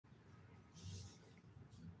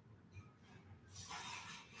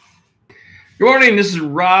Good morning. This is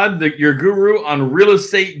Rod, your guru on Real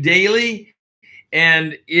Estate Daily,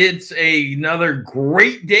 and it's another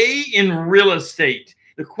great day in real estate.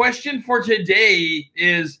 The question for today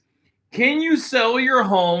is, can you sell your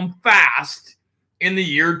home fast in the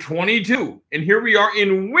year 22? And here we are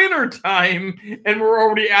in winter time, and we're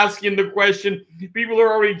already asking the question. People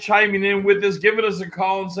are already chiming in with this, giving us a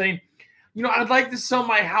call and saying, I'd like to sell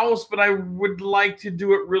my house, but I would like to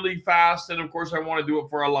do it really fast. And of course, I want to do it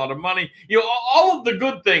for a lot of money. All of the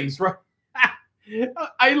good things, right?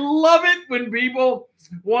 I love it when people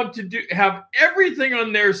want to have everything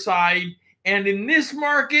on their side. And in this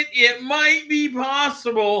market, it might be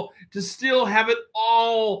possible to still have it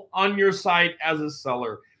all on your side as a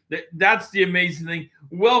seller. That's the amazing thing.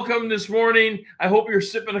 Welcome this morning. I hope you're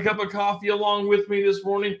sipping a cup of coffee along with me this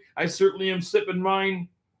morning. I certainly am sipping mine.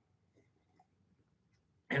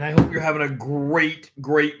 And I hope you're having a great,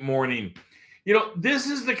 great morning. This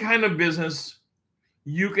is the kind of business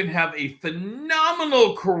you can have a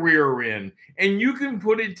phenomenal career in, and you can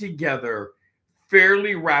put it together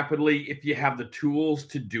fairly rapidly if you have the tools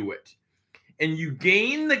to do it. And you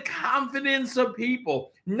gain the confidence of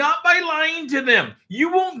people, not by lying to them.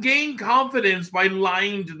 You won't gain confidence by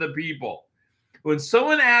lying to the people. When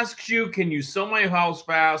someone asks you, can you sell my house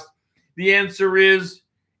fast? The answer is,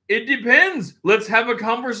 it depends. Let's have a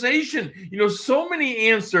conversation. So many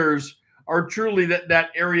answers are truly that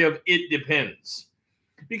area of it depends.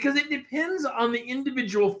 Because it depends on the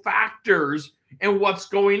individual factors and what's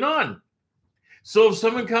going on. So if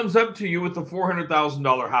someone comes up to you with a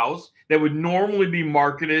 $400,000 house that would normally be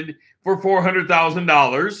marketed for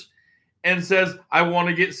 $400,000 and says, I want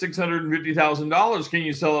to get $650,000, can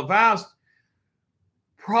you sell it fast?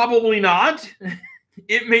 Probably not.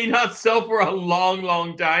 It may not sell for a long,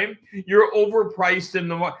 long time. You're overpriced in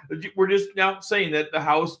the market. We're just now saying that the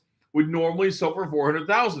house would normally sell for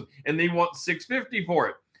 $400,000 and they want $650,000 for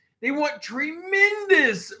it. They want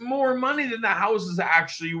tremendous more money than the house is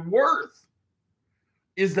actually worth.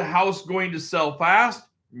 Is the house going to sell fast?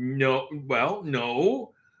 No. Well,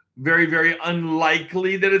 no. Very, very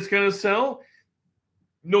unlikely that it's going to sell.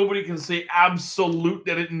 Nobody can say absolute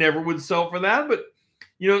that it never would sell for that, but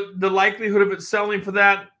the likelihood of it selling for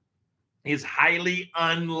that is highly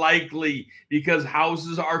unlikely because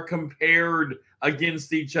houses are compared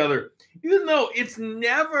against each other. Even though it's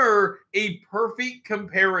never a perfect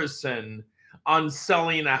comparison on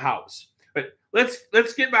selling a house. But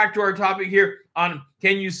let's get back to our topic here on,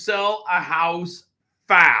 can you sell a house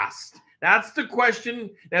fast? That's the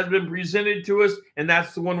question that's been presented to us, and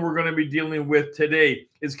that's the one we're going to be dealing with today,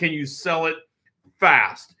 is can you sell it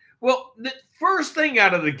fast? Well, the first thing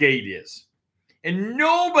out of the gate is, and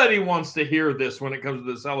nobody wants to hear this when it comes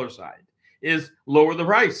to the seller side, is lower the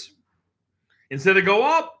price. Instead of go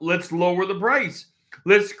up, let's lower the price.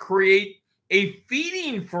 Let's create a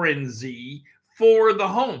feeding frenzy for the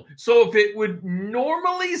home. So if it would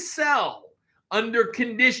normally sell under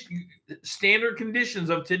standard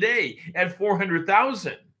conditions of today at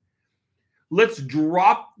 $400,000, let's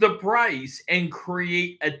drop the price and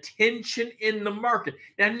create a tension in the market.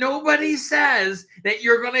 Now, nobody says that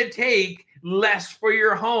you're going to take less for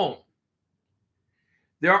your home.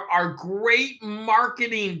 There are great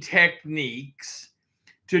marketing techniques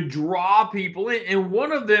to draw people in, and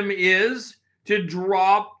one of them is to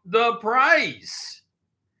drop the price.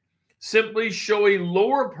 Simply show a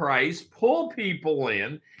lower price, pull people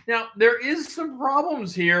in. Now, there is some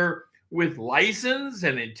problems here with license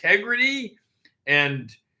and integrity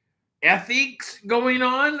and ethics going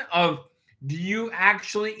on of, do you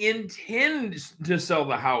actually intend to sell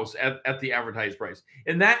the house at the advertised price?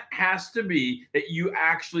 And that has to be that you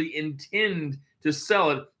actually intend to sell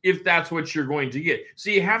it if that's what you're going to get. So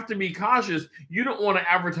you have to be cautious. You don't want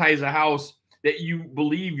to advertise a house that you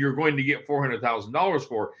believe you're going to get $400,000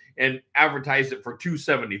 for and advertise it for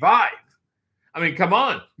 $275,000. I mean, come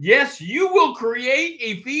on. Yes, you will create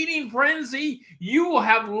a feeding frenzy. You will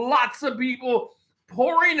have lots of people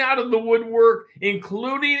pouring out of the woodwork,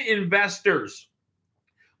 including investors,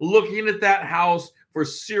 looking at that house for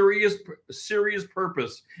serious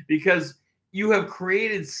purpose, because you have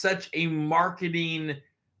created such a marketing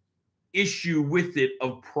issue with it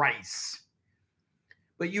of price.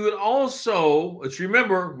 But you would also, let's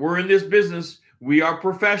remember, we're in this business. We are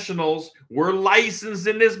professionals. We're licensed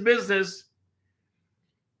in this business.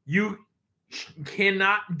 You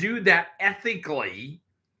cannot do that ethically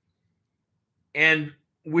and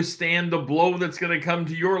withstand the blow that's going to come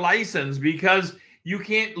to your license, because you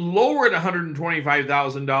can't lower it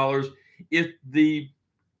 $125,000 if the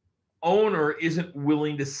owner isn't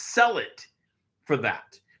willing to sell it for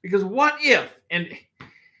that. Because what if, and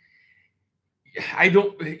I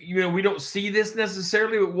don't, we don't see this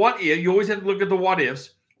necessarily, but what if, you always have to look at the what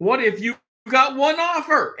ifs. What if you got one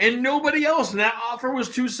offer and nobody else, and that offer was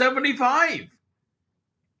 275?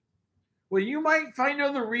 Well, you might find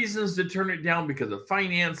other reasons to turn it down because of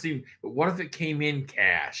financing, but what if it came in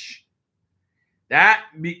cash? That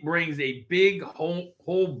brings a big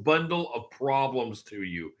whole bundle of problems to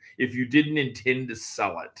you if you didn't intend to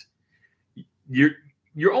sell it.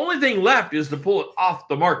 Your only thing left is to pull it off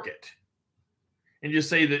the market and just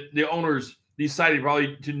say that the owners decided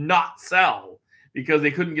probably to not sell because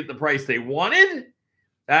they couldn't get the price they wanted.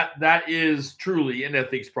 That is truly an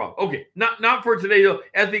ethics problem. Okay, not for today though.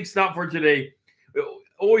 Ethics not for today. It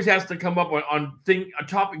always has to come up on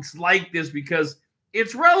topics like this because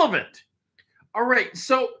it's relevant. All right,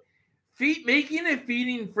 so making a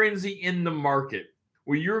feeding frenzy in the market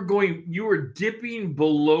where you are dipping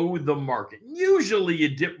below the market. Usually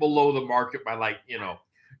you dip below the market by like,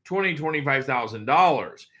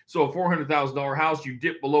 $25,000. So a $400,000 house, you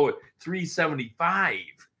dip below it $375.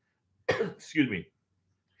 Excuse me.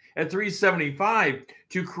 At $375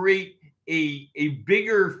 to create a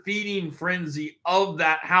bigger feeding frenzy of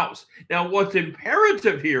that house. Now, what's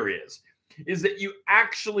imperative here is that you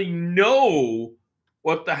actually know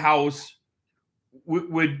what the house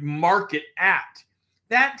would market at.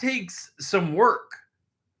 That takes some work.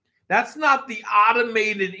 That's not the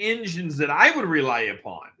automated engines that I would rely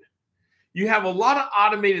upon. You have a lot of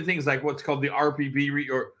automated things like what's called the RPP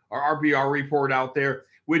or RPR report out there,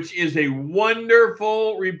 which is a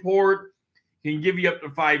wonderful report. Can give you up to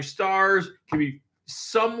 5 stars, can be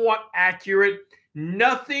somewhat accurate.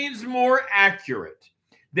 Nothing's more accurate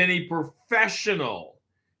than a professional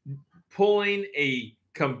pulling a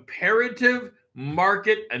comparative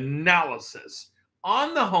market analysis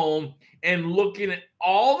on the home and looking at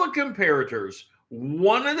all the comparators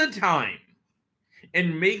one at a time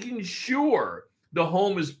and making sure the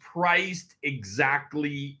home is priced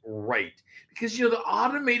exactly right. Because, the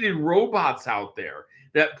automated robots out there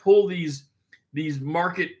that pull these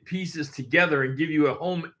market pieces together and give you a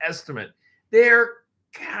home estimate, they're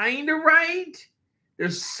kind of right. They're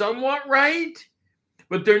somewhat right,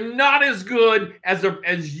 but they're not as good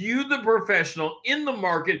as you, the professional in the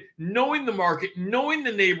market, knowing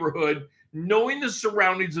the neighborhood, knowing the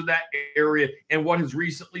surroundings of that area and what has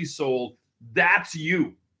recently sold. That's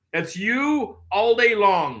you. That's you all day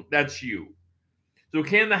long. That's you. So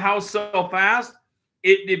can the house sell fast?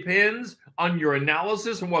 It depends on your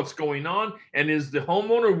analysis and what's going on. And is the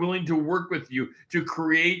homeowner willing to work with you to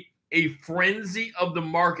create a frenzy of the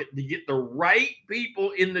market to get the right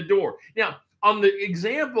people in the door? Now, on the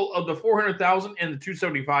example of the 400,000 and the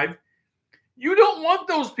 275, you don't want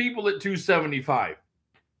those people at 275.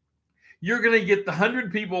 You're going to get the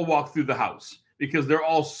 100 people walk through the house because they're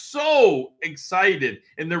all so excited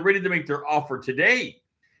and they're ready to make their offer today.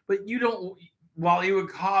 But while it would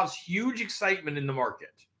cause huge excitement in the market,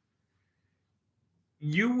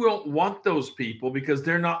 you won't want those people because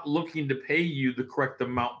they're not looking to pay you the correct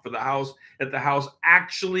amount for the house that the house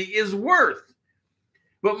actually is worth.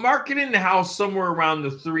 But marketing the house somewhere around the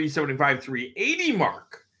 375, 380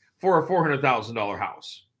 mark for a $400,000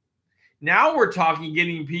 house. Now we're talking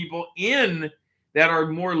getting people in that are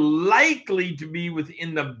more likely to be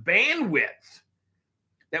within the bandwidth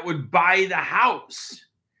that would buy the house.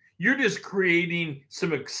 You're just creating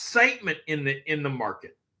some excitement in the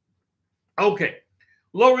market. Okay,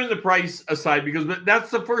 lowering the price aside, because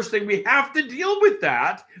that's the first thing we have to deal with.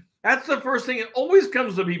 That's the first thing that always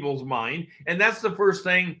comes to people's mind, and that's the first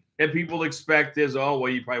thing that people expect is, oh,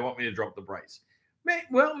 well, you probably want me to drop the price.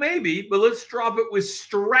 Well, maybe, but let's drop it with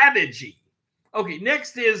strategy. Okay,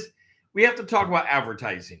 next is we have to talk about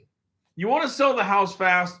advertising. You want to sell the house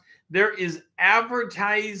fast, there is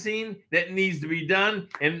advertising that needs to be done,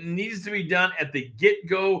 and it needs to be done at the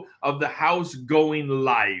get-go of the house going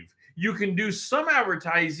live. You can do some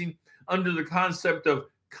advertising under the concept of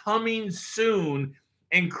coming soon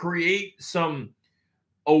and create some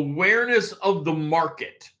awareness of the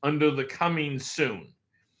market under the coming soon.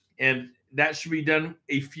 And that should be done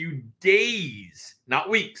a few days, not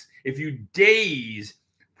weeks, a few days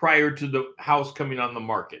prior to the house coming on the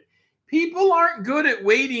market. People aren't good at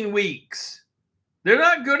waiting weeks. They're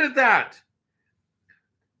not good at that.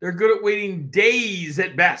 They're good at waiting days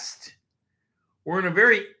at best. We're in a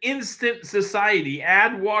very instant society.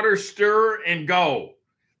 Add water, stir, and go.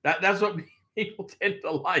 That's what people tend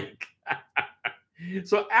to like.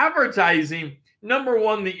 So advertising, number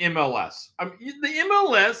one, the MLS. The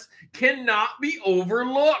MLS cannot be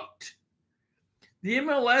overlooked. The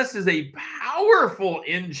MLS is a powerful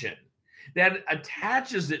engine that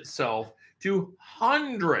attaches itself to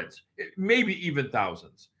hundreds, maybe even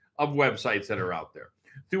thousands of websites that are out there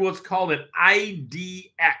through what's called an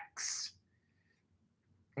IDX.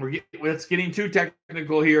 It's getting too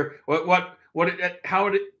technical here. How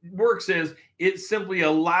it works is it simply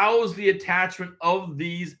allows the attachment of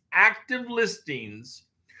these active listings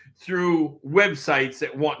through websites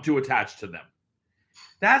that want to attach to them.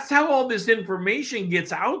 That's how all this information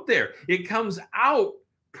gets out there. It comes out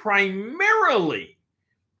primarily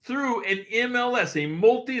through an MLS, a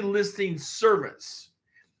multi-listing service.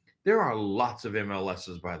 There are lots of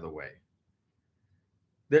MLSs, by the way.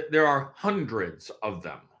 There are hundreds of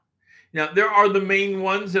them. Now, there are the main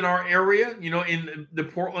ones in our area, in the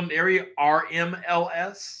Portland area,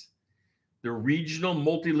 RMLS, the Regional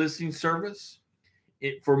Multi-Listing Service.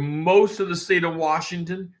 For most of the state of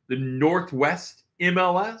Washington, the Northwest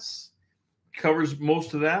MLS covers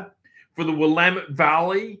most of that. For the Willamette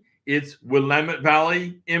Valley, it's Willamette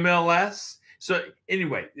Valley MLS. So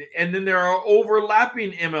anyway, and then there are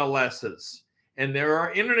overlapping MLSs, and there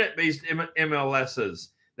are internet-based MLSs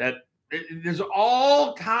that there's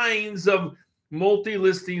all kinds of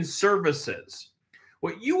multi-listing services.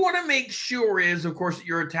 What you want to make sure is, of course, that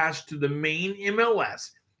you're attached to the main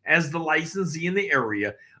MLS as the licensee in the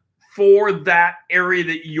area for that area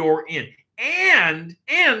that you're in. And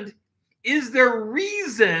is there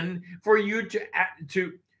reason for you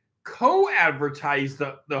to co-advertise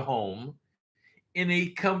the home in a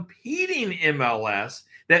competing MLS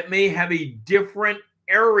that may have a different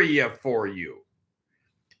area for you?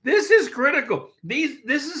 This is critical.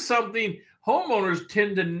 This is something homeowners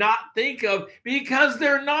tend to not think of because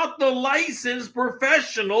they're not the licensed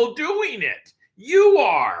professional doing it. You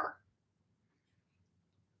are.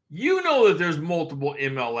 You know that there's multiple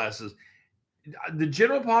MLSs. The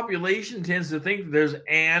general population tends to think that there's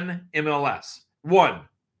an MLS. One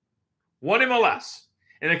MLS.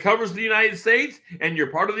 And it covers the United States, and you're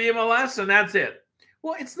part of the MLS, and that's it.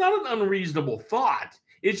 Well, it's not an unreasonable thought.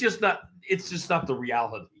 It's just not the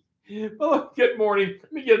reality. Well, good morning.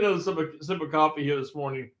 Let me get another sip of coffee here this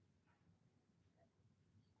morning.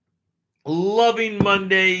 Loving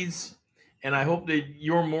Mondays, and I hope that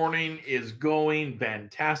your morning is going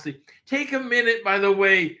fantastic. Take a minute, by the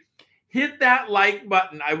way, hit that like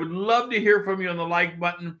button. I would love to hear from you on the like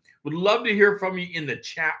button. Would love to hear from you in the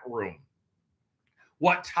chat room.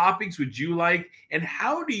 What topics would you like, and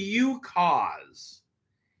how do you cause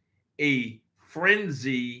a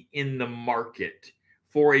frenzy in the market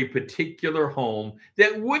for a particular home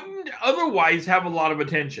that wouldn't otherwise have a lot of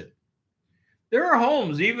attention? There are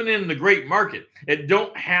homes, even in the great market, that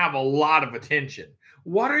don't have a lot of attention.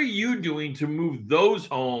 What are you doing to move those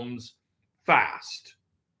homes fast?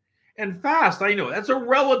 And fast, I know, that's a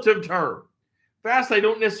relative term. Fast, I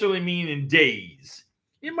don't necessarily mean in days.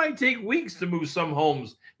 It might take weeks to move some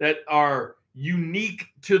homes that are unique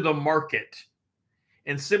to the market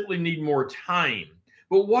and simply need more time.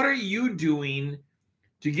 But what are you doing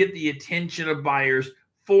to get the attention of buyers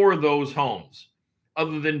for those homes,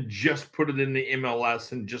 other than just put it in the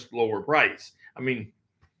MLS and just lower price? I mean,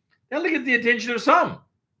 that'll get the attention of some.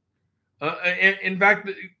 In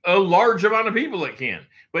fact, a large amount of people that can,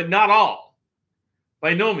 but not all.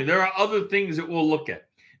 By no means. There are other things that we'll look at.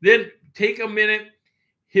 Then take a minute,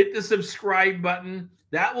 hit the subscribe button.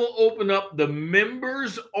 That will open up the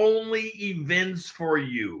members-only events for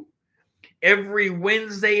you. Every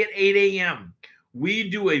Wednesday at 8 a.m., we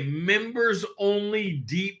do a members-only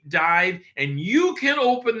deep dive, and you can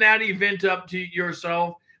open that event up to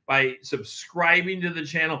yourself by subscribing to the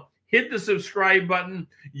channel. Hit the subscribe button.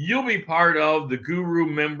 You'll be part of the Guru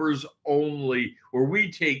Members Only, where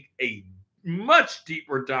we take a much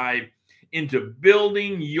deeper dive into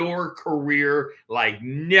building your career like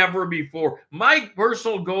never before. My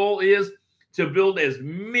personal goal is to build as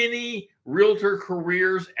many realtor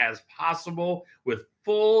careers as possible with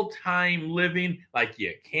full-time living like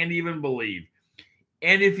you can't even believe.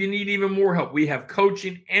 And if you need even more help, we have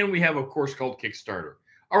coaching, and we have a course called Kickstarter.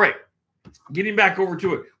 All right, getting back over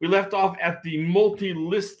to it. We left off at the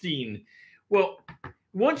multi-listing. Well,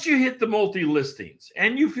 once you hit the multi-listings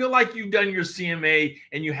and you feel like you've done your CMA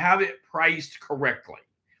and you have it priced correctly,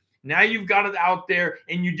 now you've got it out there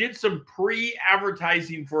and you did some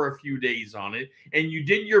pre-advertising for a few days on it and you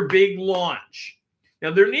did your big launch.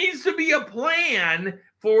 Now, there needs to be a plan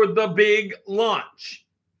for the big launch.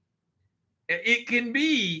 It can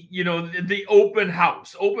be, the open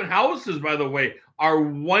house. Open houses, by the way, are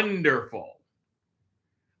wonderful.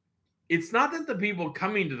 It's not that the people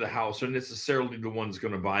coming to the house are necessarily the ones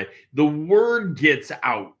going to buy. The word gets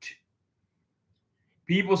out.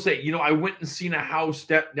 People say, I went and seen a house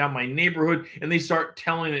down my neighborhood, and they start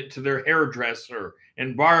telling it to their hairdresser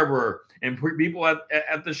and barber and people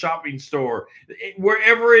at the shopping store,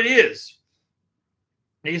 wherever it is.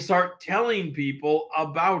 They start telling people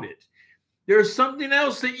about it. There's something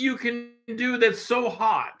else that you can do that's so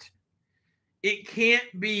hot, it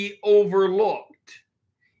can't be overlooked.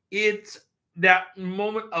 It's that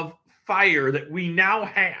moment of fire that we now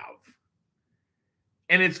have,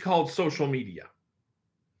 and it's called social media.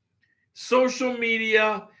 Social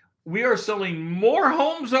media, we are selling more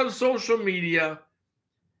homes on social media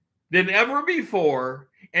than ever before,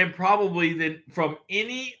 and probably than from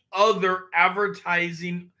any other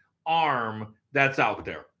advertising arm that's out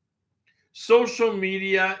there. Social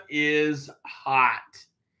media is hot.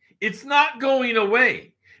 It's not going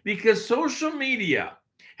away because social media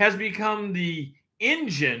has become the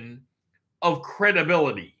engine of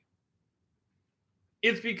credibility.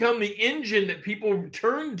 It's become the engine that people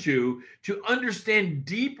turn to understand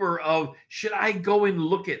deeper of, should I go and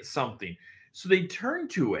look at something? So they turn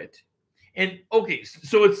to it. And okay,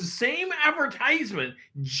 so it's the same advertisement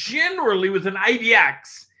generally with an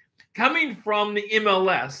IDX coming from the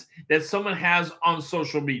MLS that someone has on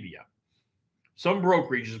social media. Some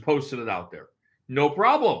brokerage has posted it out there. No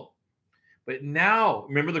problem. But now,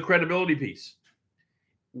 remember the credibility piece.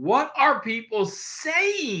 What are people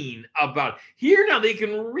saying about it? Here now they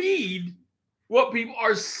can read what people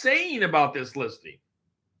are saying about this listing.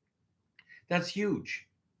 That's huge.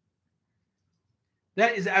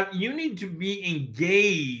 That is, you need to be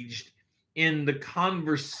engaged in the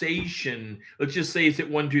conversation. Let's just say it's at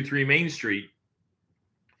 123 Main Street.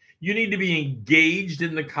 You need to be engaged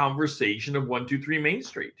in the conversation of 123 Main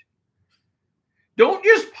Street. Don't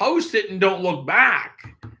just post it and don't look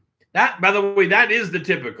back. That, by the way, that is the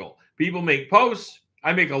typical. People make posts.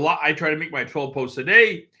 I make a lot. I try to make my 12 posts a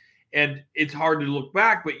day, and it's hard to look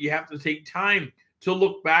back, but you have to take time to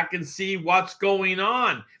look back and see what's going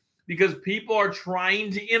on, because people are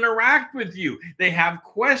trying to interact with you. They have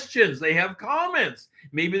questions. They have comments.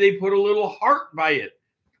 Maybe they put a little heart by it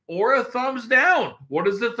or a thumbs down. What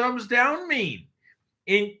does the thumbs down mean?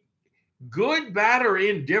 In good, bad, or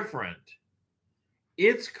indifferent,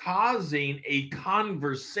 it's causing a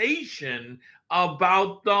conversation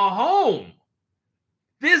about the home.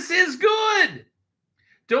 This is good.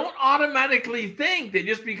 Don't automatically think that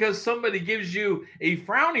just because somebody gives you a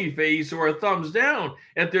frowny face or a thumbs down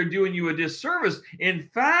that they're doing you a disservice. In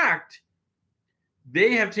fact,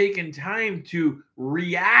 they have taken time to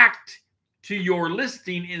react to your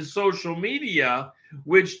listing in social media,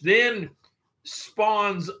 which then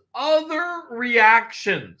spawns other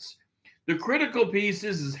reactions. The critical piece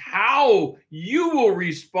is how you will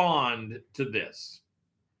respond to this.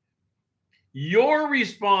 Your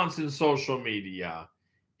response in social media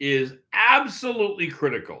is absolutely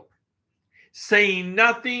critical. Saying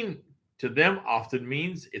nothing to them often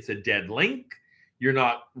means it's a dead link. You're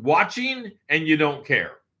not watching and you don't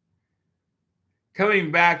care.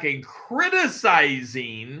 Coming back and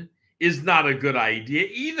criticizing is not a good idea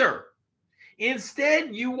either.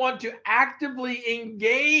 Instead, you want to actively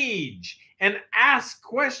engage and ask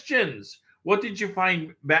questions. What did you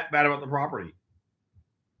find bad about the property?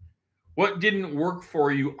 What didn't work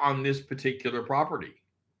for you on this particular property?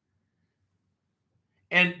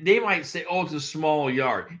 And they might say, oh, it's a small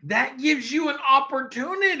yard. That gives you an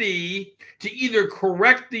opportunity to either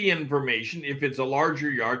correct the information. If it's a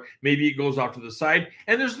larger yard, maybe it goes off to the side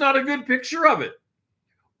and there's not a good picture of it.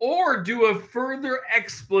 Or do a further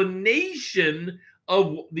explanation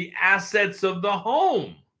of the assets of the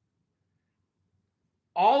home.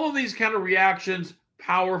 All of these kind of reactions,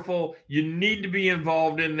 powerful. You need to be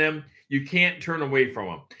involved in them. You can't turn away from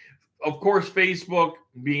them. Of course, Facebook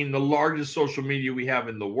being the largest social media we have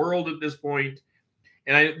in the world at this point.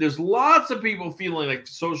 And there's lots of people feeling like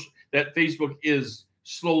that Facebook is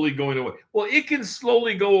slowly going away. Well, it can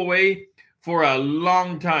slowly go away for a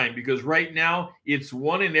long time, because right now it's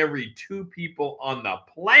 1 in every 2 people on the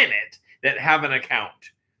planet that have an account.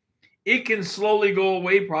 It can slowly go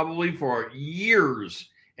away probably for years.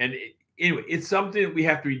 And anyway, it's something that we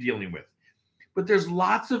have to be dealing with. But there's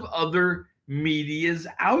lots of other medias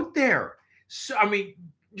out there. So, I mean,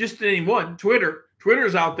 just to name one,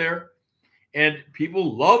 Twitter's out there, and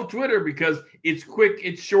people love Twitter because it's quick,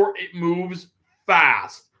 it's short, it moves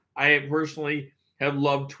fast. I personally have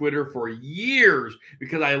loved Twitter for years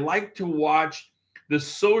because I like to watch the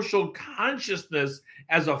social consciousness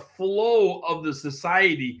as a flow of the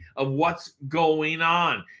society of what's going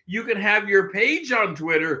on. You can have your page on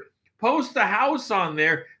Twitter, post the house on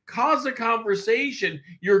there, cause a conversation.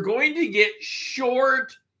 You're going to get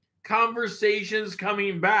short conversations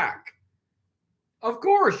coming back. Of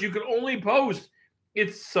course, you can only post.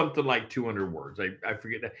 It's something like 200 words. I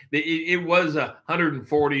forget that. It was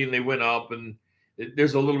 140 and they went up, and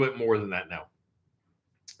there's a little bit more than that now.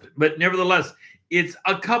 But nevertheless, it's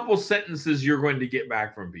a couple sentences you're going to get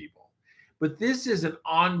back from people. But this is an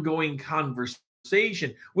ongoing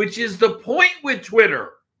conversation, which is the point with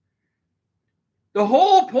Twitter. The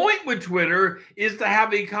whole point with Twitter is to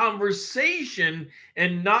have a conversation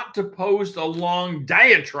and not to post a long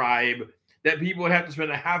diatribe that people would have to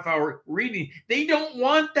spend a half hour reading. They don't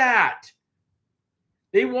want that.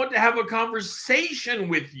 They want to have a conversation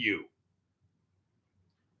with you.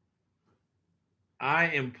 I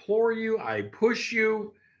implore you, I push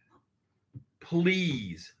you,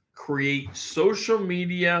 please create social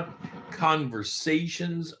media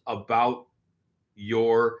conversations about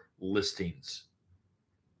your listings.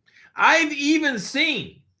 I've even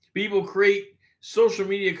seen people create social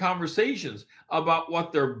media conversations about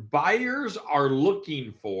what their buyers are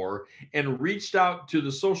looking for and reached out to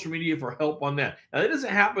the social media for help on that. Now, that doesn't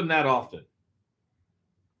happen that often.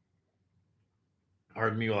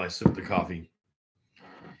 Pardon me while I sip the coffee.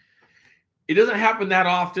 It doesn't happen that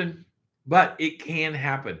often, but it can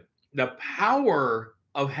happen. The power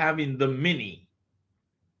of having the many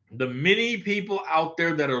people out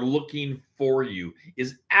there that are looking for you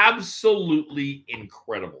is absolutely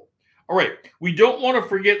incredible. All right, we don't want to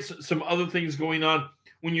forget some other things going on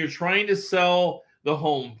when you're trying to sell the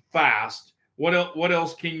home fast. What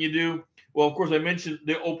else can you do? Well, of course, I mentioned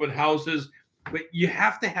the open houses, but you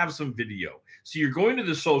have to have some video. So you're going to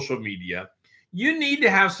the social media. You need to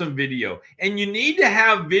have some video, and you need to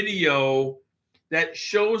have video that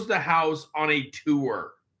shows the house on a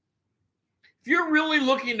tour. If you're really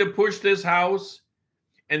looking to push this house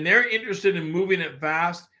and they're interested in moving it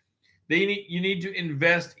fast, you need to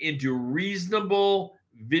invest into reasonable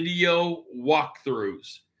video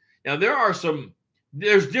walkthroughs. Now,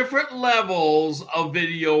 there's different levels of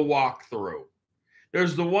video walkthrough.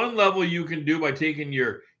 There's the one level you can do by taking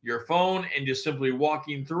your phone and just simply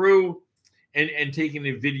walking through and taking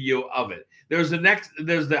a video of it. There's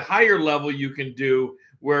the higher level you can do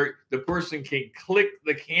where the person can click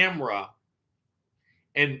the camera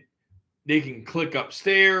and they can click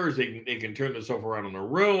upstairs. They can turn the sofa around in the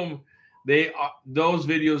room. Those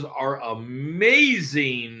videos are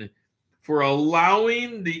amazing for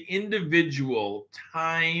allowing the individual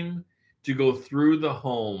time to go through the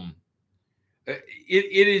home.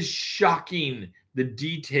 It is shocking the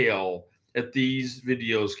detail that these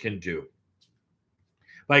videos can do.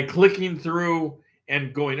 By clicking through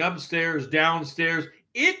and going upstairs, downstairs,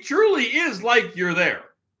 it truly is like you're there.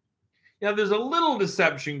 Now, there's a little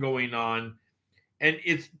deception going on, and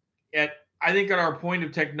I think at our point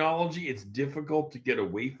of technology, it's difficult to get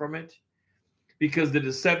away from it because the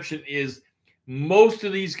deception is most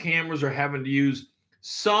of these cameras are having to use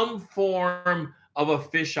some form of a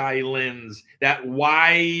fisheye lens, that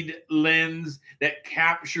wide lens that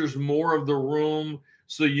captures more of the room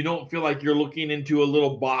so you don't feel like you're looking into a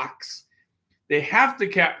little box. They have to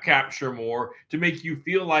capture more to make you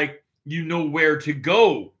feel like you know where to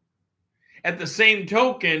go. At the same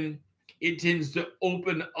token, it tends to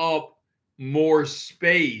open up more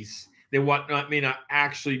space than what may not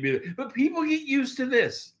actually be there. But people get used to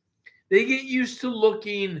this. They get used to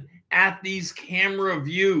looking at these camera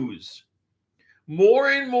views. More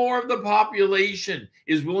and more of the population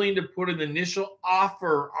is willing to put an initial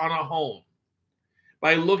offer on a home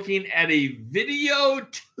by looking at a video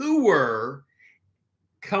tour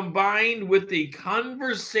combined with the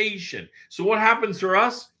conversation. So what happens for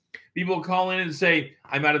us? People call in and say,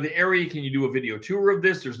 I'm out of the area. Can you do a video tour of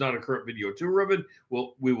this? There's not a current video tour of it.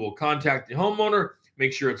 We will contact the homeowner,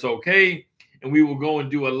 make sure it's okay, and we will go and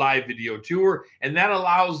do a live video tour. And that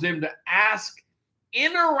allows them to ask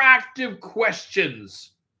interactive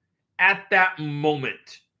questions at that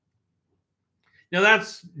moment. Now,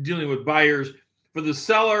 that's dealing with buyers. For the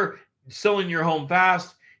seller, selling your home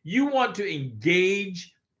fast, you want to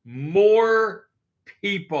engage more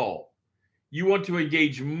people. You want to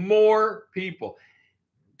engage more people.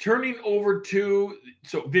 Turning over to,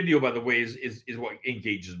 so video, by the way, is what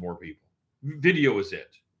engages more people. Video is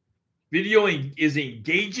it. Video is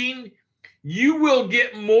engaging. You will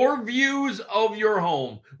get more views of your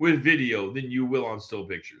home with video than you will on still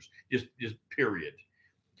pictures. Just period.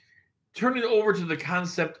 Turning over to the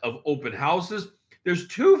concept of open houses, there's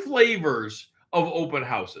two flavors of open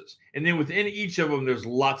houses. And then within each of them, there's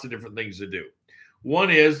lots of different things to do.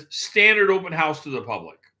 One is standard open house to the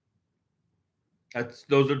public.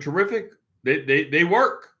 Those are terrific. They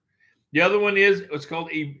work. The other one is what's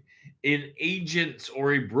called an agent's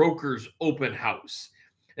or a broker's open house.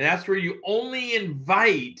 And that's where you only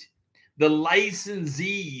invite the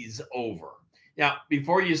licensees over. Now,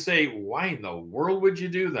 before you say, why in the world would you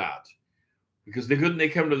do that? Because they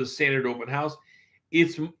come to the standard open house.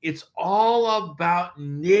 It's all about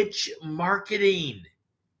niche marketing.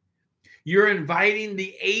 You're inviting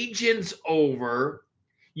the agents over.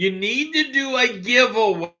 You need to do a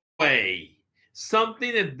giveaway,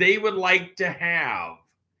 something that they would like to have.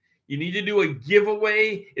 You need to do a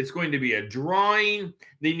giveaway. It's going to be a drawing.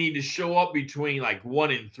 They need to show up between like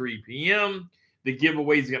 1 and 3 p.m. The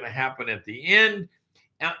giveaway is going to happen at the end.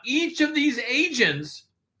 Now, each of these agents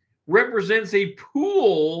represents a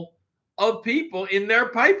pool of people in their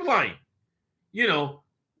pipeline.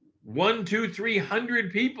 1, 2,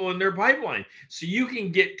 300 people in their pipeline. So you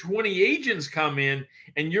can get 20 agents come in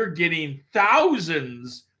and you're getting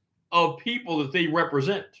thousands of people that they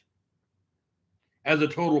represent as a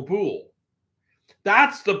total pool.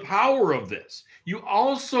 That's the power of this. You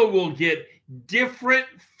also will get different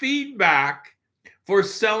feedback for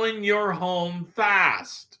selling your home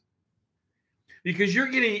fast, because you're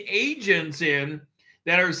getting agents in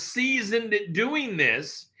that are seasoned at doing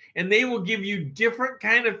this, and they will give you different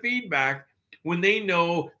kind of feedback when they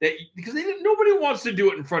know that, because nobody wants to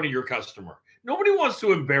do it in front of your customer. Nobody wants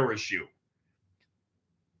to embarrass you.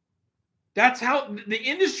 That's how the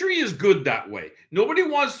industry is good that way. Nobody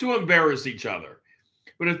wants to embarrass each other.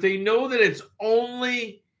 But if they know that it's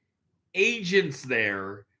only agents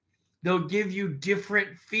there, they'll give you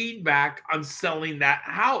different feedback on selling that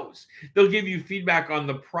house. They'll give you feedback on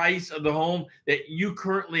the price of the home that you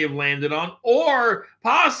currently have landed on, or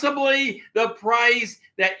possibly the price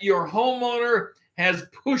that your homeowner has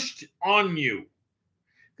pushed on you.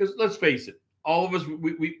 Because let's face it, all of us,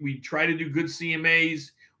 we try to do good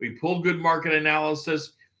CMAs, we pull good market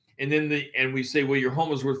analysis, and then we say, well, your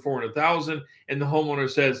home is worth $400,000, and the homeowner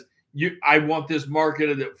says, I want this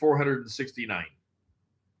marketed at $469,000.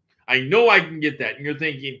 I know I can get that. And you're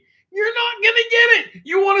thinking, you're not going to get it.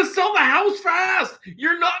 You want to sell the house fast.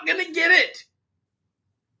 You're not going to get it.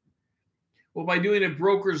 Well, by doing a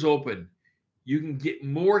broker's open, you can get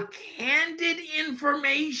more candid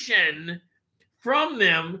information from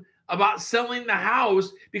them about selling the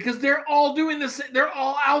house, because they're all doing this. They're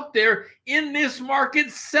all out there in this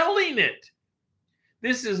market selling it.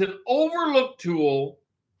 This is an overlooked tool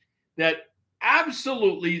that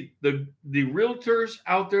absolutely the realtors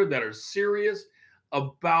out there that are serious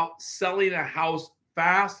about selling a house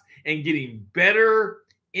fast and getting better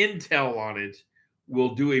intel on it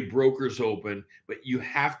will do a broker's open. But you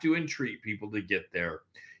have to entreat people to get there.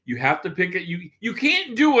 You have to pick it. You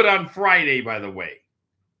can't do it on Friday, by the way.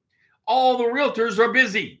 All the realtors are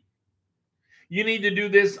busy. You need to do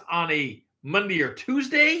this on a Monday or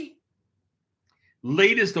Tuesday,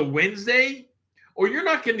 latest a Wednesday, or you're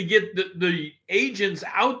not going to get the agents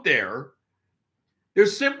out there. They're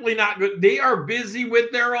simply not good. They are busy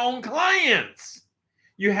with their own clients.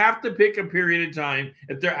 You have to pick a period of time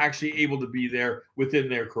if they're actually able to be there within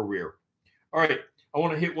their career. All right, I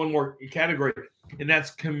want to hit one more category, and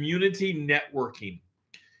that's community networking.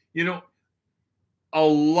 A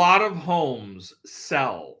lot of homes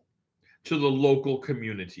sell to the local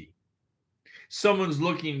community. Someone's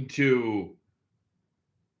looking to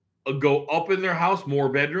go up in their house, more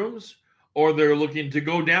bedrooms, or they're looking to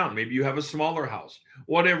go down. Maybe you have a smaller house.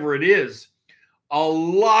 Whatever it is, a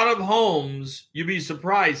lot of homes, you'd be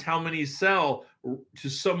surprised how many sell to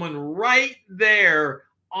someone right there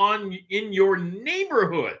in your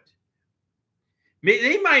neighborhood.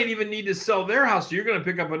 They might even need to sell their house, so you're going to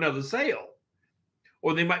pick up another sale.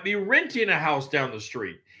 Or they might be renting a house down the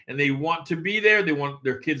street, and they want to be there. They want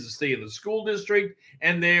their kids to stay in the school district,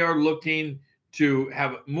 and they are looking to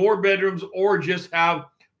have more bedrooms or just have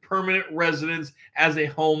permanent residence as a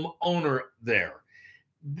homeowner there.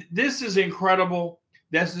 This is incredible.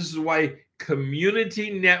 This is why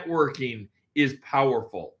community networking is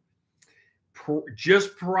powerful.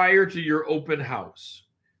 Just prior to your open house,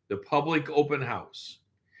 the public open house,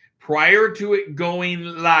 prior to it going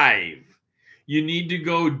live, you need to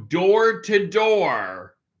go door to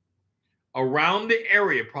door around the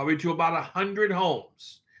area, probably to about 100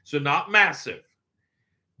 homes. So not massive.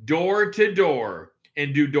 Door to door,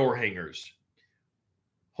 and do door hangers.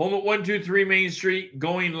 Home at 123 Main Street,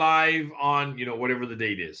 going live on, whatever the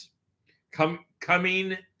date is.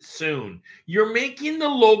 Coming soon. You're making the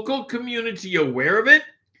local community aware of it.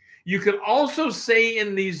 You can also say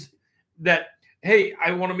in these that, hey,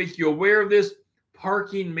 I want to make you aware of this.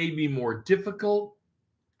 Parking may be more difficult.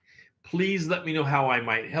 Please let me know how I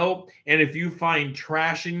might help. And if you find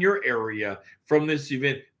trash in your area from this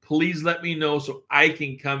event, please let me know so I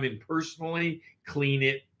can come and personally clean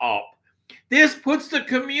it up. This puts the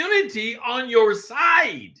community on your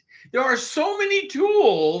side. There are so many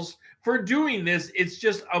tools for doing this. It's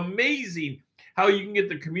just amazing how you can get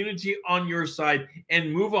the community on your side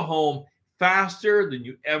and move a home faster than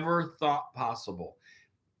you ever thought possible.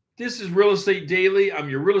 This is Real Estate Daily. I'm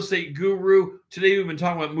your real estate guru. Today we've been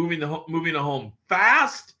talking about moving a home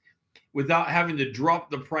fast without having to drop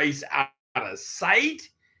the price out of sight,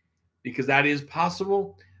 because that is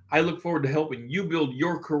possible. I look forward to helping you build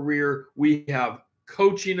your career. We have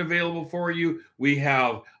coaching available for you. We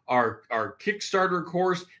have our Kickstarter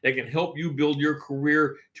course that can help you build your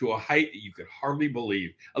career to a height that you could hardly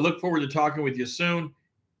believe. I look forward to talking with you soon.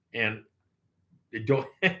 And don't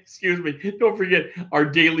don't forget, our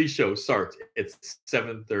daily show starts at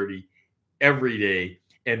 7:30 every day.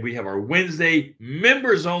 And we have our Wednesday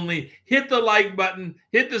members only. Hit the like button,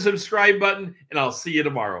 hit the subscribe button, and I'll see you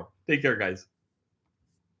tomorrow. Take care, guys.